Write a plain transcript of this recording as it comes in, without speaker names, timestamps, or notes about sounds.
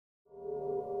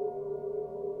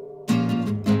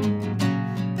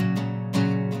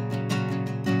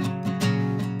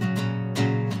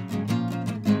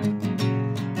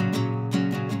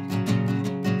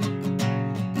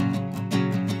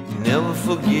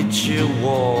forget your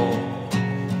wall,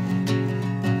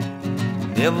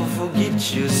 never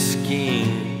forget your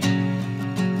skin.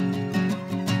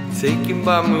 Taken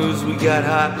by moves, we got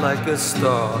hot like a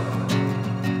star.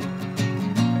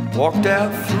 Walked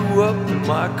out, threw up in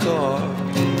my car.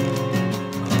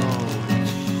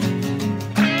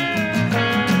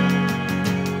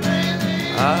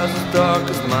 Eyes as dark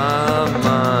as my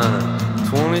mind,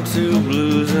 22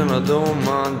 blues and I don't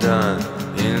mind dying.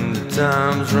 And the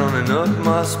time's running up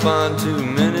my spine, too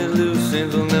many loose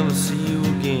ends, I'll never see you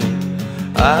again.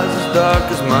 Eyes as dark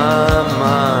as my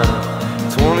mind,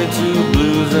 22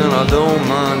 blues and I don't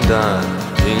mind dying.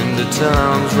 And the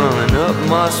time's running up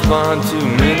my spine, too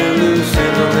many loose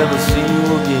ends, I'll never see you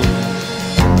again.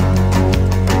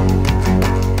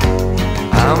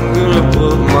 I'm gonna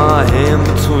put my hand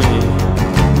between,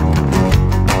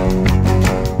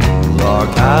 lock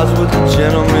eyes with a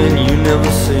gentleman you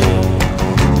never seen.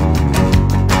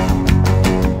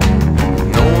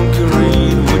 No one can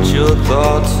read what your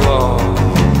thoughts are.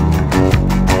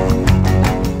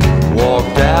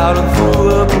 Walked out and threw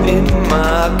up in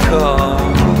my car.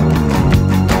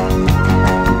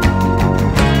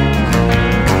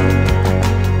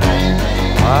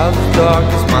 Eyes as dark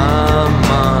as my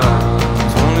mind,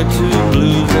 22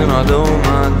 blues and I don't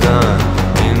mind dying.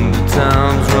 And the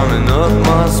time's running up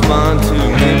my spine, too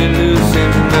many loose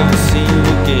ends, I'll never see you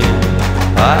again.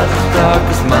 Eyes as dark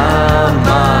as my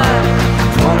mind.